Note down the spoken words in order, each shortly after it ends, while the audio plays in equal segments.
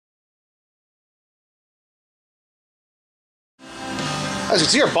As you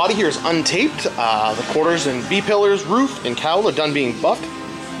can see, our body here is untaped. The quarters and B-pillars, roof, and cowl are done being buffed.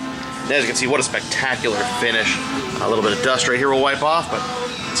 And as you can see, what a spectacular finish. A little bit of dust right here will wipe off, but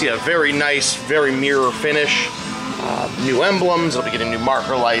you can see a very nice, very mirror finish. New emblems, it'll be getting new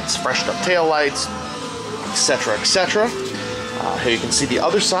marker lights, freshened up tail lights, etc., etc. Here you can see the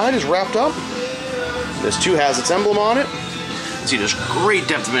other side is wrapped up. This too has its emblem on it. You can see there's great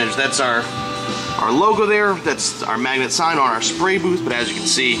depth of image. That's our logo there. That's our magnet sign on our spray booth. But as you can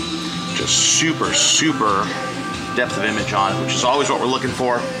see, just super, super depth of image on it, which is always what we're looking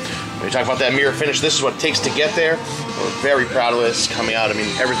for. When we talk about that mirror finish, this is what it takes to get there. We're very proud of this coming out. I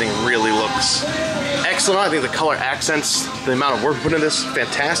mean, everything really looks excellent. I think the color accents the amount of work we put into this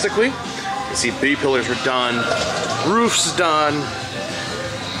fantastically. You see B-pillars are done, roof's done,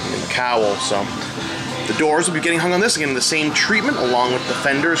 and the cowl. So the doors will be getting hung on this, again, the same treatment along with the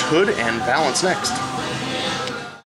fenders, hood, and valance next.